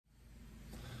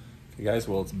Okay guys,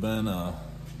 well it's been a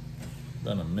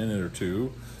minute or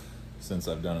two since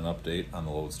I've done an update on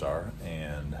the Loadstar,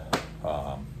 and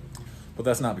but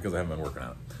that's not because I haven't been working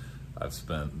on it. I've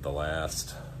spent the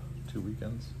last 3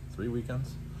 weekends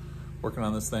working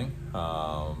on this thing.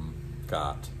 We're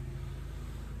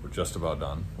just about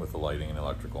done with the lighting and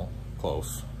electrical,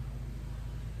 close.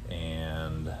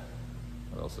 And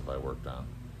what else have I worked on?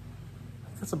 I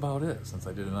think that's about it since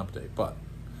I did an update.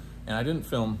 And I didn't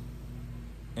film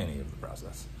any of the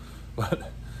process, but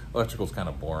electrical's kind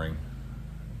of boring.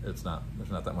 There's not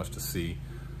that much to see.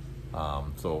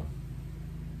 So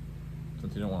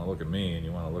since you don't want to look at me and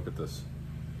you want to look at this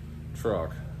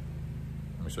truck,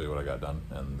 let me show you what I got done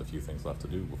and the few things left to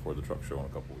do before the truck show in a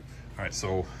couple weeks. All right,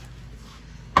 so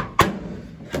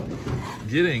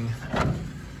getting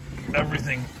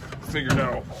everything figured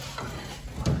out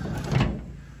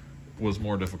was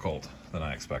more difficult than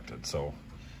I expected. So,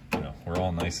 you know, we're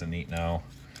all nice and neat now.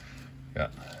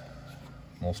 Got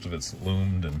most of it's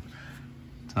loomed and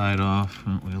tied off.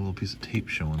 Oh, we got a little piece of tape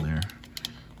showing there,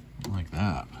 like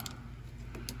that.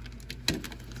 That's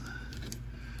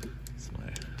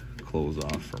my close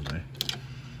off for my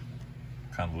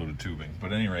convoluted tubing.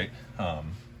 But at any rate,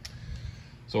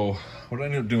 so what I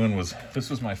ended up doing was, this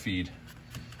was my feed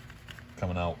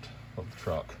coming out of the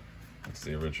truck. It's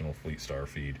the original Loadstar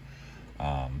feed.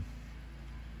 And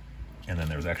then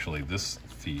there's actually this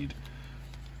feed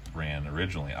ran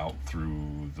originally out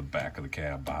through the back of the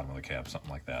cab, bottom of the cab,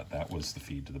 something like that. That was the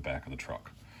feed to the back of the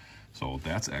truck. So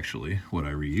that's actually what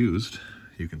I reused.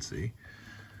 You can see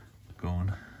going,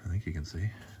 I think you can see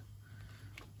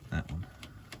that one.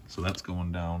 So that's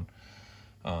going down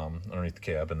underneath the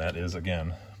cab, and that is,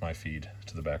 again, my feed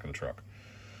to the back of the truck.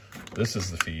 This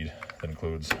is the feed that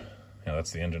includes, you know,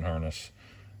 that's the engine harness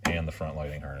and the front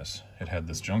lighting harness. It had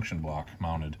this junction block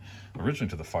mounted originally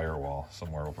to the firewall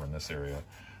somewhere over in this area.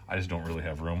 I just don't really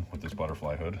have room with this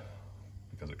butterfly hood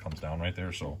because it comes down right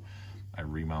there, so I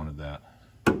remounted that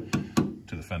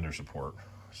to the fender support.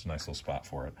 It's a nice little spot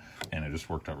for it, and it just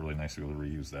worked out really nice to be able to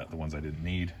reuse that. The ones I didn't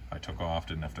need, I took off,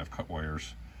 didn't have to have cut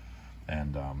wires,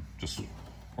 and just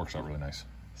works out really nice.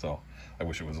 So I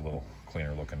wish it was a little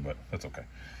cleaner looking, but that's okay.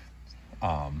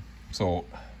 So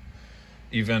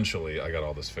eventually I got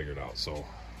all this figured out. So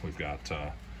we've got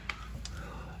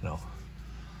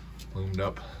loomed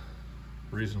up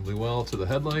reasonably well to the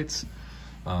headlights.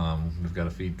 We've got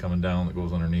a feed coming down that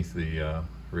goes underneath the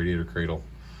radiator cradle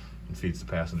and feeds the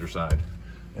passenger side.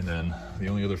 And then the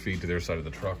only other feed to their side of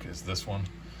the truck is this one.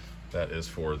 That is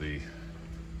for the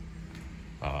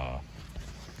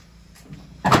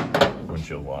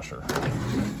windshield washer.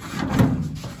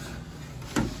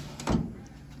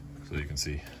 So you can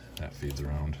see that feeds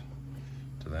around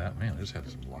to that. Man, I just had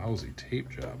this lousy tape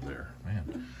job there,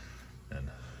 man. And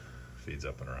feeds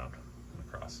up and around and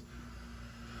across.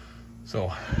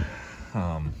 So,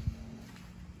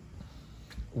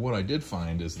 what I did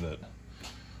find is that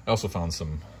I also found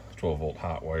some 12-volt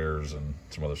hot wires and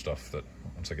some other stuff that,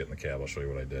 once I get in the cab, I'll show you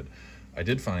what I did. I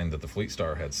did find that the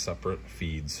Loadstar had separate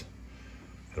feeds,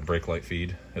 had a brake light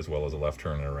feed, as well as a left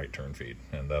turn and a right turn feed,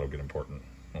 and that'll get important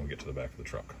when we get to the back of the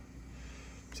truck.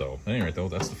 So, anyway, though,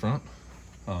 that's the front.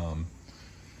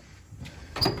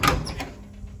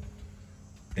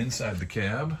 Inside the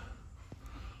cab,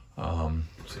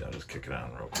 see, I'll just kick it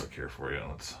on real quick here for you.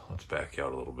 Let's back you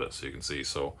out a little bit so you can see.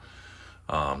 So,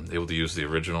 able to use the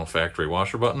original factory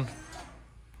washer button,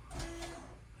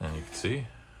 and you can see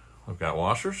we've got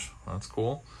washers. That's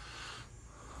cool.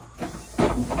 And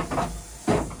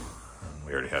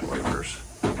we already had wipers.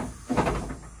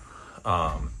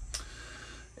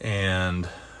 And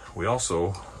we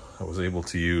also, I was able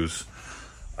to use,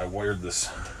 I wired this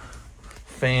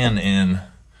fan in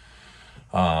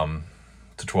to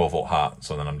 12-volt hot,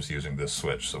 so then I'm just using this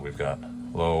switch. So we've got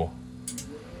low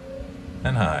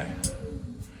and high.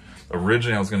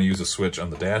 Originally I was going to use a switch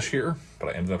on the dash here, but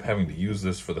I ended up having to use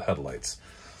this for the headlights.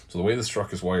 So the way this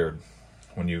truck is wired,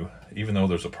 even though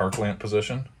there's a park lamp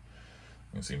position,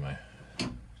 you can see my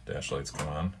dash lights come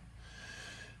on,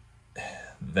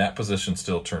 that position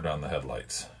still turned on the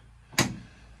headlights.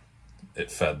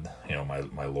 It fed, you know,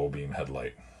 my low beam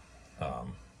headlight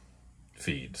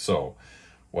feed. So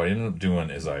what I ended up doing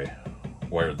is I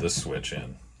wired this switch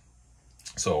in.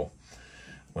 So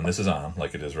when this is on,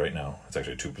 like it is right now, it's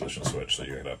actually a 2-position switch, so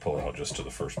you're gonna pull it out just to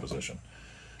the first position.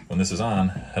 When this is on,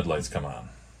 headlights come on,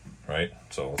 right?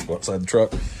 So let's go outside the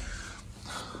truck.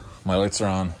 My lights are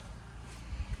on.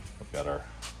 We've got our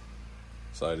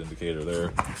side indicator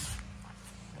there,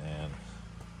 and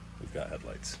we've got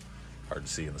headlights. Hard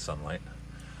to see in the sunlight.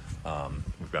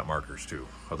 We've got markers too,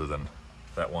 other than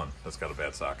that one that's got a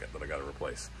bad socket that I got to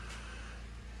replace.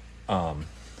 I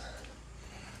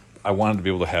wanted to be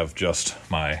able to have just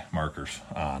my markers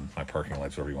on, my parking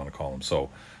lights, whatever you want to call them. So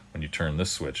when you turn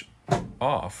this switch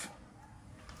off,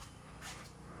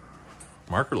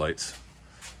 marker lights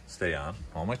stay on,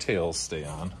 all my tails stay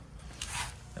on,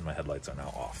 and my headlights are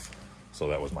now off. So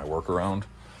that was my workaround,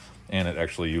 and it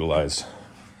actually utilized,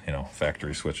 you know,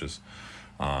 factory switches.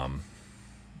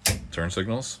 Turn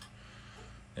signals,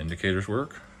 indicators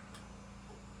work,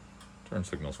 turn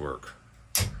signals work.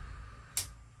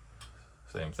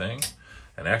 Same thing.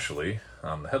 And actually,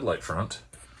 on the headlight front,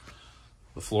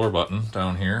 the floor button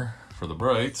down here for the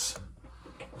brights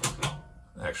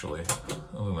actually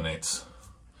illuminates.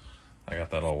 I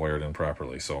got that all wired in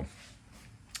properly. So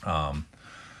I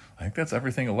think that's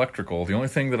everything electrical. The only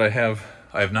thing that I have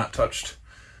not touched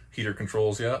heater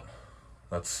controls yet.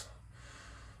 That's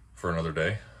for another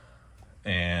day.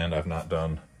 And I've not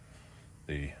done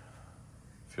the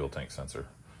fuel tank sensor,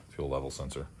 fuel level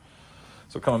sensor.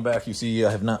 So coming back, you see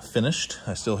I have not finished.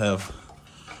 I still have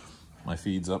my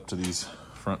feeds up to these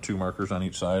front 2 markers on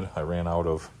each side. I ran out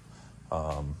of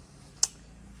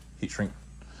heat shrink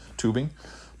tubing,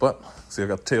 but see, I've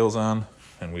got the tails on,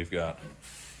 and we've got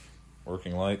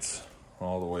working lights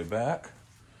all the way back.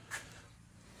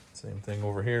 Same thing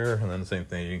over here, and then the same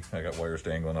thing. I got wires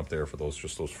dangling up there for those,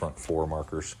 just those front 4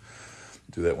 markers.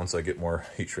 Do that once I get more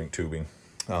heat shrink tubing.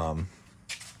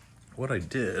 What I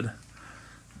did,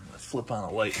 let's flip on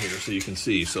a light here so you can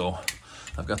see. So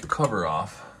I've got the cover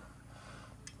off.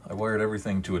 I wired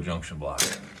everything to a junction block.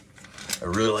 I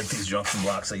really like these junction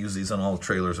blocks. I use these on all the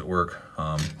trailers at work.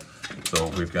 So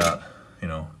we've got, you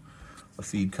know, a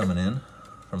feed coming in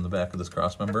from the back of this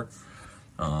cross member,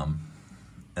 and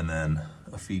then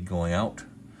a feed going out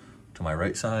to my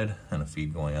right side and a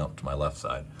feed going out to my left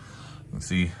side. You can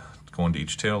see it's going to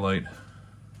each tail light.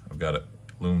 I've got it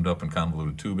loomed up in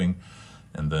convoluted tubing,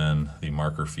 and then the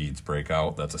marker feeds break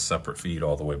out. That's a separate feed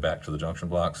all the way back to the junction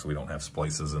block, so we don't have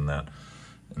splices in that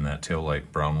tail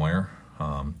light brown wire.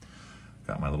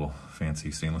 Got my little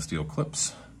fancy stainless steel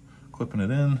clips, clipping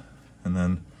it in, and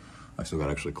then I still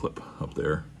got actually clip up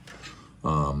there,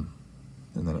 and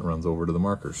then it runs over to the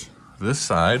markers. This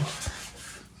side,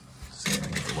 see if I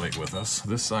can get the light with us.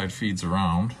 This side feeds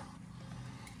around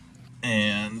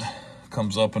and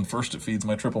comes up, and first it feeds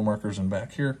my triple markers in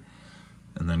back here,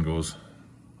 and then goes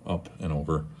up and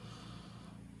over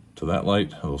to that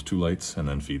light, those 2 lights, and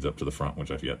then feeds up to the front,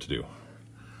 which I've yet to do.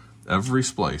 Every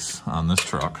splice on this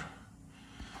truck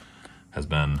has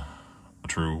been a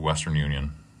true Western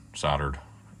Union soldered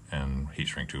and heat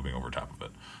shrink tubing over top of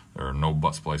it. There are no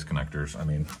butt splice connectors. I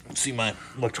mean, see my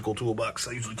electrical toolbox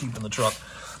I usually keep in the truck.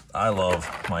 I love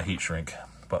my heat shrink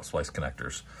butt splice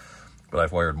connectors, but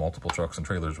I've wired multiple trucks and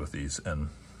trailers with these, and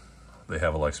they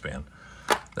have a lifespan.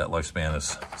 That lifespan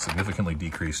is significantly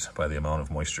decreased by the amount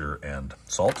of moisture and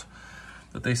salt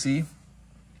that they see.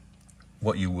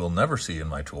 What you will never see in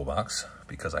my toolbox,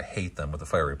 because I hate them with a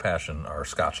fiery passion, are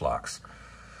Scotch locks.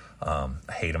 I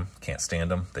hate them, can't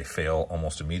stand them. They fail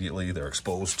almost immediately. They're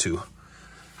exposed to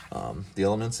the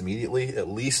elements immediately. At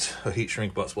least a heat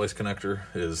shrink butt splice connector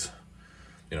is,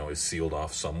 you know, is sealed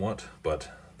off somewhat, but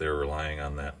they're relying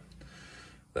on that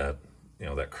you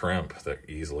know, that crimp that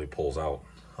easily pulls out,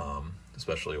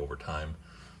 especially over time.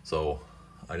 So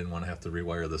I didn't want to have to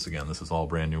rewire this again. This is all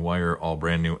brand new wire, all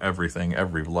brand new everything,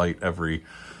 every light, every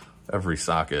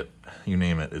socket, you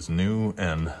name it, is new,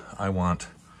 and I want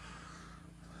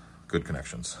good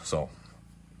connections. So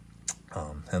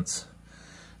hence,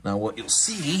 now what you'll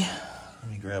see,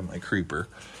 let me grab my creeper.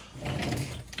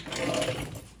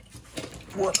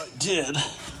 What I did,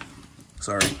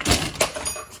 sorry,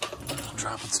 I'm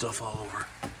dropping stuff all over.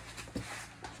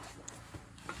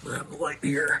 Grab the light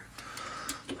here.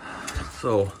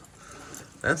 So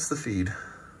that's the feed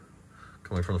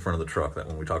coming from the front of the truck. That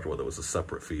one we talked about, that was a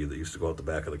separate feed that used to go out the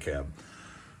back of the cab.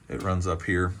 It runs up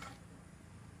here,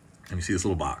 and you see this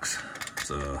little box. It's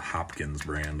a Hopkins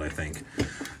brand, I think.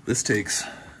 This takes, you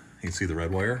can see the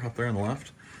red wire up there on the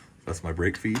left. That's my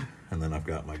brake feed, and then I've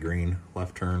got my green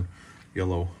left turn,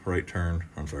 yellow right turn,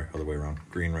 I'm sorry, other way around.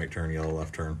 Green right turn, yellow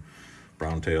left turn,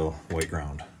 brown tail, white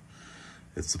ground.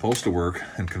 It's supposed to work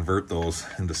and convert those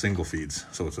into single feeds.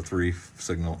 So it's a 3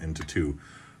 signal into 2.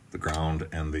 The ground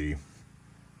and the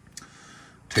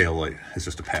tail light is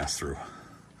just a pass through.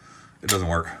 It doesn't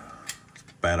work. It's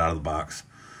bad out of the box.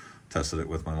 Tested it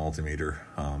with my multimeter.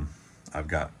 I've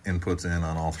got inputs in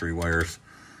on all 3 wires,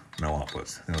 no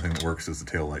outputs. The only thing that works is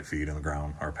the tail light feed and the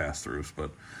ground are pass throughs,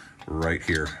 but right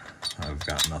here, I've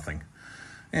got nothing.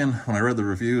 And when I read the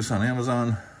reviews on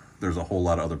Amazon, there's a whole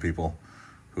lot of other people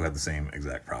who had the same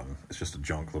exact problem. It's just a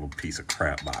junk little piece of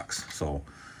crap box. So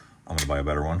I'm gonna buy a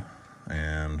better one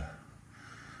and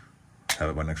have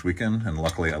it by next weekend. And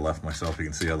luckily I left myself, you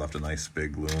can see I left a nice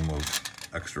big loom of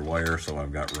extra wire, so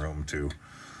I've got room to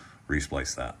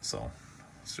resplice that. So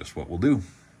it's just what we'll do.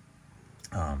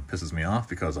 Pisses me off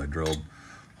because I drilled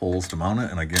holes to mount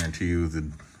it, and I guarantee you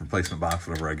the replacement box,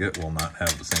 whatever I get, will not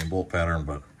have the same bolt pattern,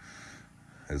 but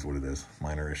it is what it is.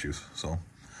 Minor issues. So,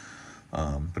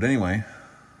 but anyway,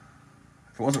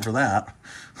 if it wasn't for that,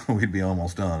 we'd be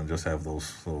almost done and just have those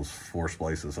 4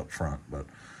 splices up front. But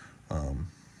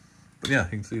yeah, you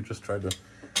can see, just tried to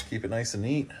keep it nice and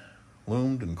neat,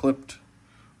 loomed and clipped,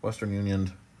 Western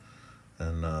Unioned,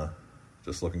 and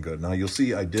just looking good. Now you'll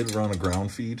see I did run a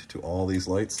ground feed to all these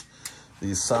lights.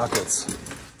 These sockets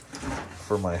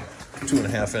for my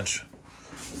 2.5-inch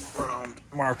round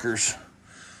markers,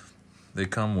 they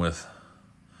come with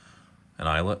an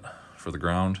eyelet for the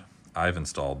ground. I've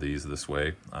installed these this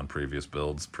way on previous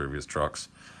builds, previous trucks,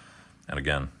 and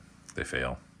again, they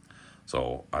fail.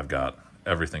 So I've got,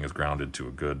 everything is grounded to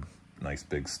a good, nice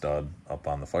big stud up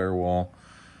on the firewall.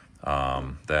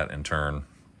 That in turn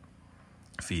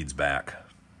feeds back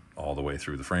all the way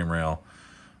through the frame rail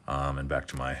and back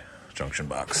to my junction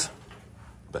box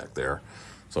back there.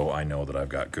 So I know that I've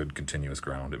got good continuous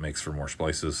ground. It makes for more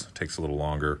splices, takes a little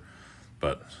longer,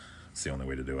 but it's the only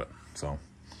way to do it. So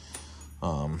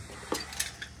got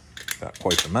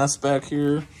quite the mess back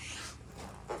here.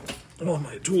 All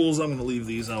my tools, I'm gonna leave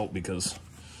these out because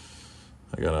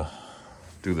I gotta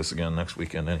do this again next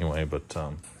weekend anyway. But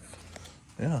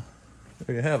yeah,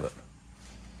 there you have it.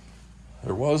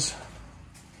 There was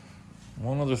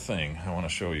one other thing I want to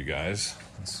show you guys.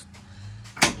 Let's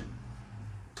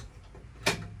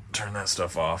turn that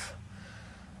stuff off.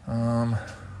 Let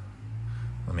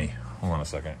me, hold on a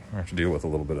second. I have to deal with a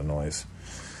little bit of noise.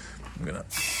 I've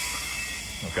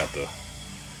got the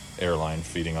air line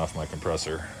feeding off my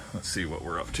compressor. Let's see what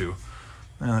we're up to.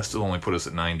 That still only put us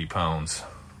at 90 pounds.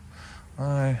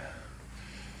 I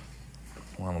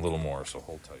want a little more, so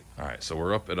hold tight. All right, so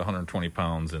we're up at 120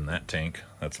 pounds in that tank.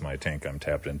 That's my tank I'm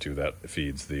tapped into that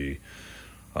feeds the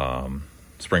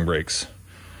spring brakes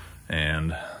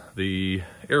and the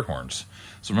air horns.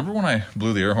 So remember when I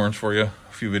blew the air horns for you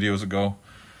a few videos ago?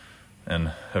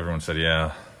 And everyone said,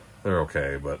 yeah, they're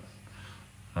okay, but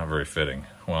not very fitting.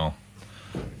 Well,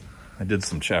 I did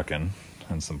some checking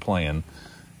and some playing,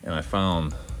 and I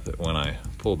found that when I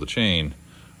pulled the chain,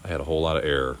 I had a whole lot of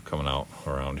air coming out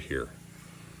around here.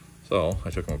 So I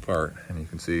took them apart, and you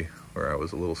can see where I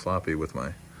was a little sloppy with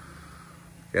my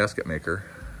gasket maker,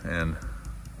 and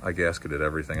I gasketed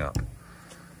everything up.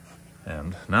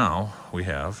 And now we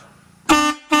have a little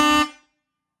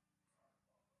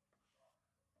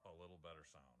better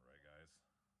sound, right guys?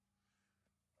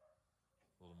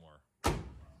 A little more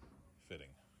fitting.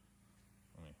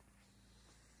 Let me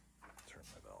turn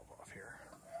my valve off here.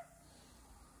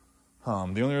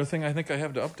 The only other thing I think I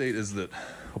have to update is that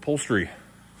upholstery is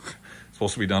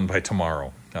supposed to be done by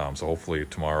tomorrow. So hopefully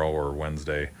tomorrow or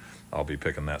Wednesday, I'll be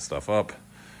picking that stuff up.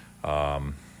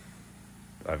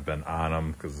 I've been on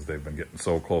them because they've been getting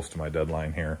so close to my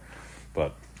deadline here,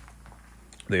 but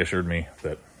they assured me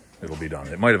that it'll be done.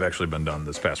 It might have actually been done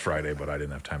this past Friday, but I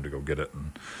didn't have time to go get it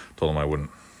and told them I wouldn't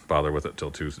bother with it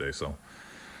till Tuesday. So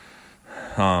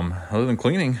other than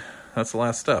cleaning, that's the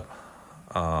last step.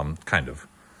 Kind of.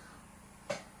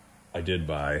 I did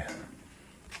buy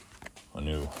a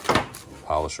new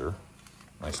polisher,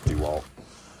 nice DeWalt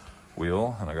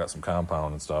wheel, and I got some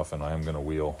compound and stuff, and I am going to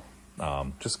wheel.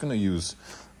 Just going to use,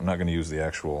 I'm not going to use the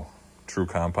actual true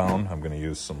compound. I'm going to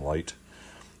use some light,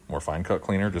 more fine cut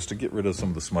cleaner just to get rid of some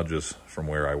of the smudges from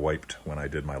where I wiped when I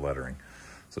did my lettering.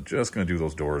 So just going to do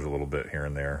those doors a little bit here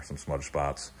and there, some smudge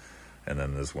spots. And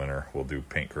then this winter we'll do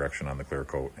paint correction on the clear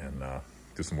coat and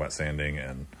do some wet sanding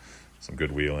and some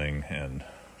good wheeling, and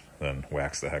then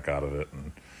wax the heck out of it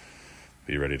and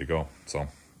be ready to go. So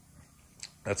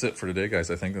that's it for today,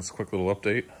 guys. I think that's a quick little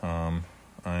update. I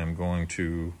am going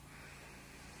to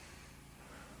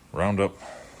round up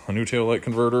a new taillight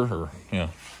converter, or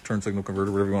turn signal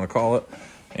converter, whatever you want to call it,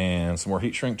 and some more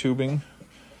heat shrink tubing,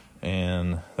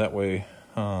 and that way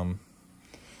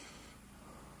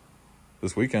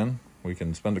this weekend we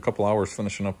can spend a couple hours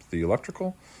finishing up the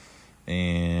electrical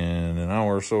and an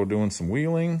hour or so doing some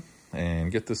wheeling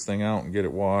and get this thing out and get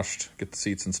it washed, get the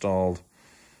seats installed,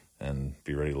 and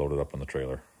be ready to load it up on the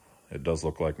trailer. It does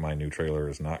look like my new trailer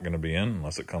is not going to be in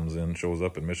unless it comes in, shows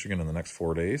up in Michigan in the next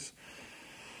 4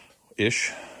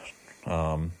 days-ish.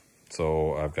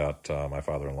 So I've got my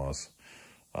father-in-law's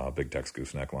big Tex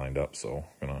gooseneck lined up, so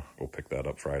I'm going to go pick that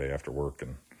up Friday after work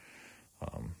and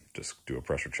just do a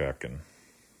pressure check and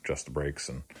adjust the brakes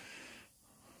and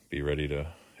be ready to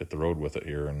hit the road with it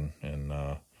here.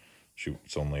 And shoot,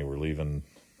 it's only, we're leaving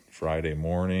Friday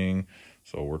morning.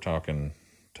 So we're talking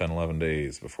 10, 11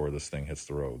 days before this thing hits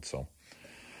the road. So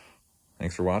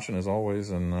thanks for watching as always,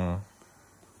 and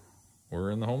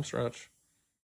we're in the home stretch.